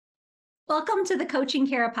Welcome to the Coaching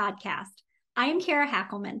Kara podcast. I am Kara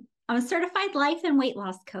Hackelman. I'm a certified life and weight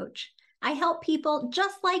loss coach. I help people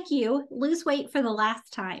just like you lose weight for the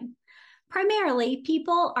last time. Primarily,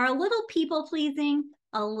 people are a little people pleasing,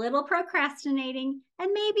 a little procrastinating,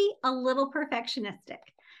 and maybe a little perfectionistic.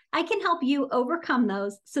 I can help you overcome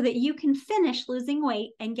those so that you can finish losing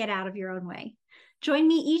weight and get out of your own way. Join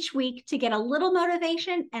me each week to get a little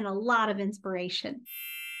motivation and a lot of inspiration.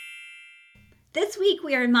 This week,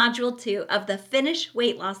 we are in Module 2 of the Finish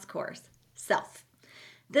Weight Loss course, Self.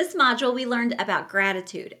 This module, we learned about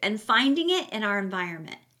gratitude and finding it in our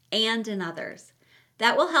environment and in others.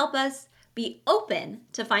 That will help us be open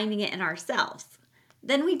to finding it in ourselves.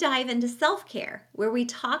 Then we dive into self-care, where we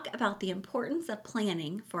talk about the importance of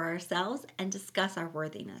planning for ourselves and discuss our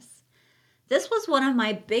worthiness. This was one of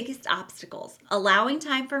my biggest obstacles, allowing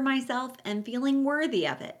time for myself and feeling worthy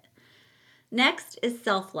of it. Next is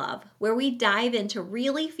self-love, where we dive into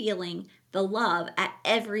really feeling the love at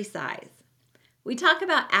every size. We talk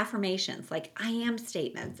about affirmations like I am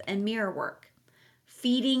statements and mirror work,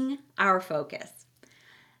 feeding our focus.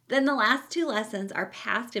 Then the last two lessons are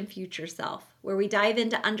past and future self, where we dive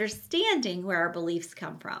into understanding where our beliefs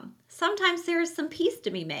come from. Sometimes there is some peace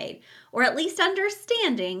to be made, or at least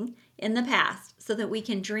understanding in the past, so that we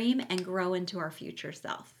can dream and grow into our future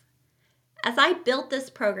self. As I built this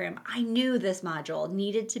program, I knew this module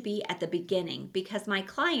needed to be at the beginning because my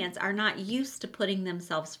clients are not used to putting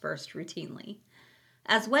themselves first routinely.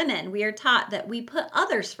 As women, we are taught that we put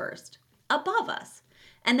others first, above us,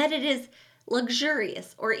 and that it is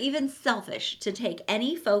luxurious or even selfish to take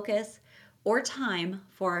any focus or time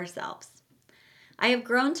for ourselves. I have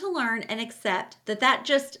grown to learn and accept that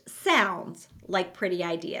just sounds like pretty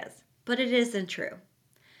ideas, but it isn't true.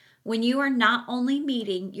 When you are not only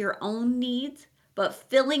meeting your own needs, but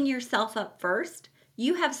filling yourself up first,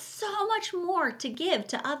 you have so much more to give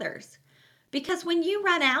to others. Because when you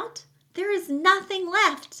run out, there is nothing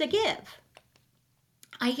left to give.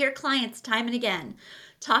 I hear clients time and again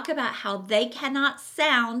talk about how they cannot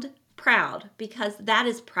sound proud because that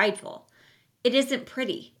is prideful. It isn't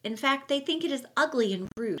pretty. In fact, they think it is ugly and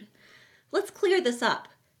rude. Let's clear this up.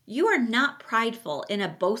 You are not prideful in a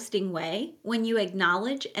boasting way when you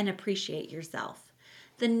acknowledge and appreciate yourself.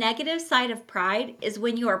 The negative side of pride is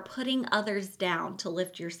when you are putting others down to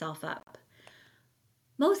lift yourself up.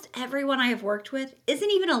 Most everyone I have worked with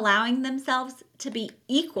isn't even allowing themselves to be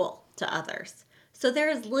equal to others. So there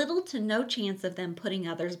is little to no chance of them putting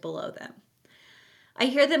others below them. I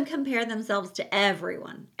hear them compare themselves to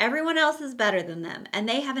everyone. Everyone else is better than them, and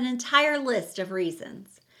they have an entire list of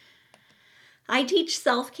reasons. I teach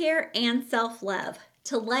self-care and self-love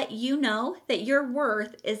to let you know that your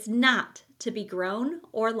worth is not to be grown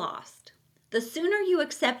or lost. The sooner you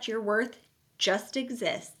accept your worth just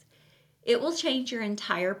exists, it will change your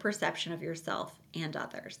entire perception of yourself and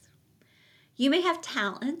others. You may have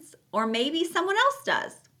talents, or maybe someone else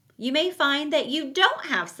does. You may find that you don't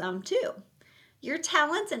have some too. Your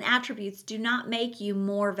talents and attributes do not make you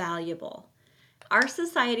more valuable. Our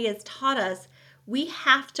society has taught us we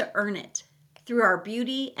have to earn it through our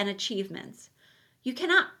beauty and achievements. You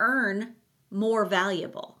cannot earn more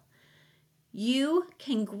valuable. You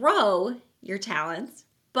can grow your talents,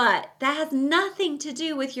 but that has nothing to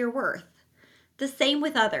do with your worth. The same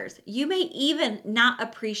with others. You may even not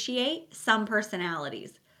appreciate some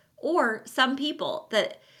personalities or some people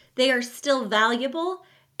that they are still valuable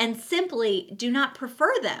and simply do not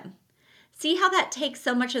prefer them. See how that takes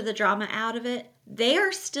so much of the drama out of it? They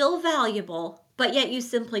are still valuable, but yet you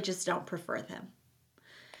simply just don't prefer them.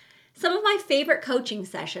 Some of my favorite coaching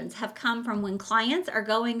sessions have come from when clients are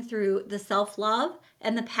going through the self-love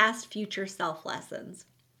and the past future self lessons.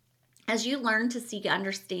 As you learn to seek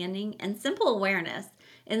understanding and simple awareness,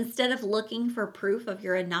 instead of looking for proof of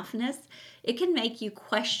your enoughness, it can make you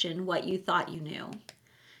question what you thought you knew.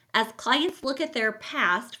 As clients look at their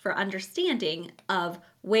past for understanding of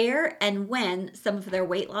where and when some of their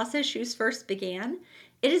weight loss issues first began,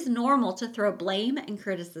 it is normal to throw blame and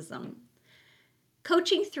criticism.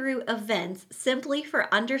 Coaching through events simply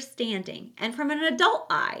for understanding and from an adult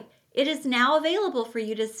eye, it is now available for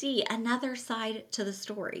you to see another side to the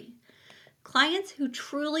story. Clients who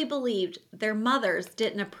truly believed their mothers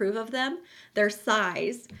didn't approve of them, their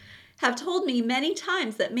size, have told me many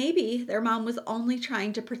times that maybe their mom was only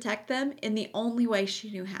trying to protect them in the only way she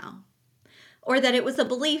knew how. Or that it was a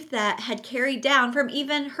belief that had carried down from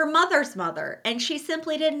even her mother's mother, and she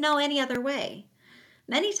simply didn't know any other way.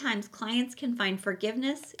 Many times clients can find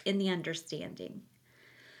forgiveness in the understanding.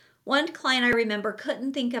 One client I remember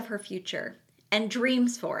couldn't think of her future and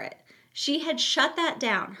dreams for it. She had shut that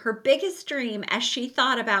down. Her biggest dream as she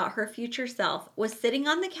thought about her future self was sitting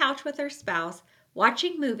on the couch with her spouse,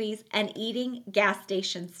 watching movies, and eating gas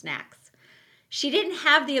station snacks. She didn't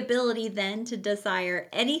have the ability then to desire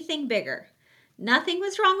anything bigger. Nothing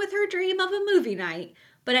was wrong with her dream of a movie night,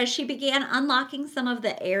 but as she began unlocking some of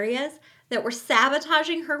the areas that were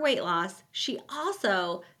sabotaging her weight loss, she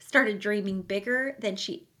also started dreaming bigger than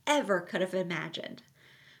she ever could have imagined.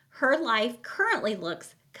 Her life currently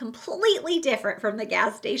looks completely different from the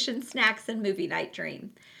gas station snacks and movie night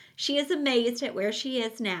dream. She is amazed at where she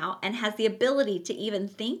is now and has the ability to even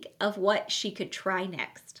think of what she could try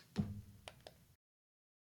next.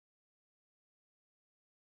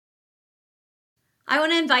 I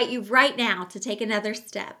want to invite you right now to take another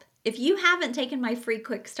step. If you haven't taken my free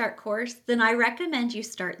Quick Start course, then I recommend you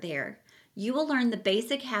start there. You will learn the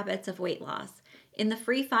basic habits of weight loss. In the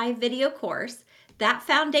free 5-video course, that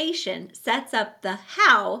foundation sets up the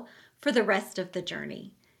how for the rest of the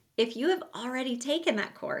journey. If you have already taken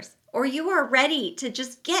that course or you are ready to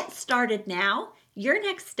just get started now, your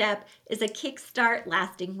next step is a Kickstart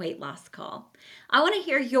Lasting Weight Loss call. I want to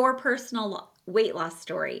hear your personal weight loss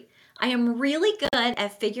story. I am really good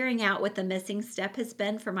at figuring out what the missing step has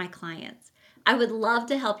been for my clients. I would love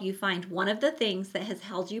to help you find one of the things that has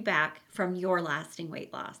held you back from your lasting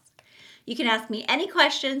weight loss. You can ask me any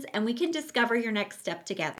questions and we can discover your next step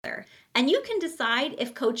together. And you can decide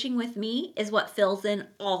if coaching with me is what fills in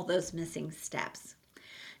all those missing steps.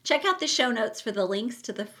 Check out the show notes for the links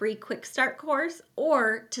to the free Quick Start course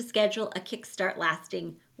or to schedule a Kickstart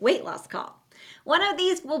Lasting Weight Loss call. One of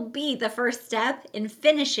these will be the first step in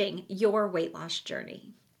finishing your weight loss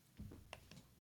journey.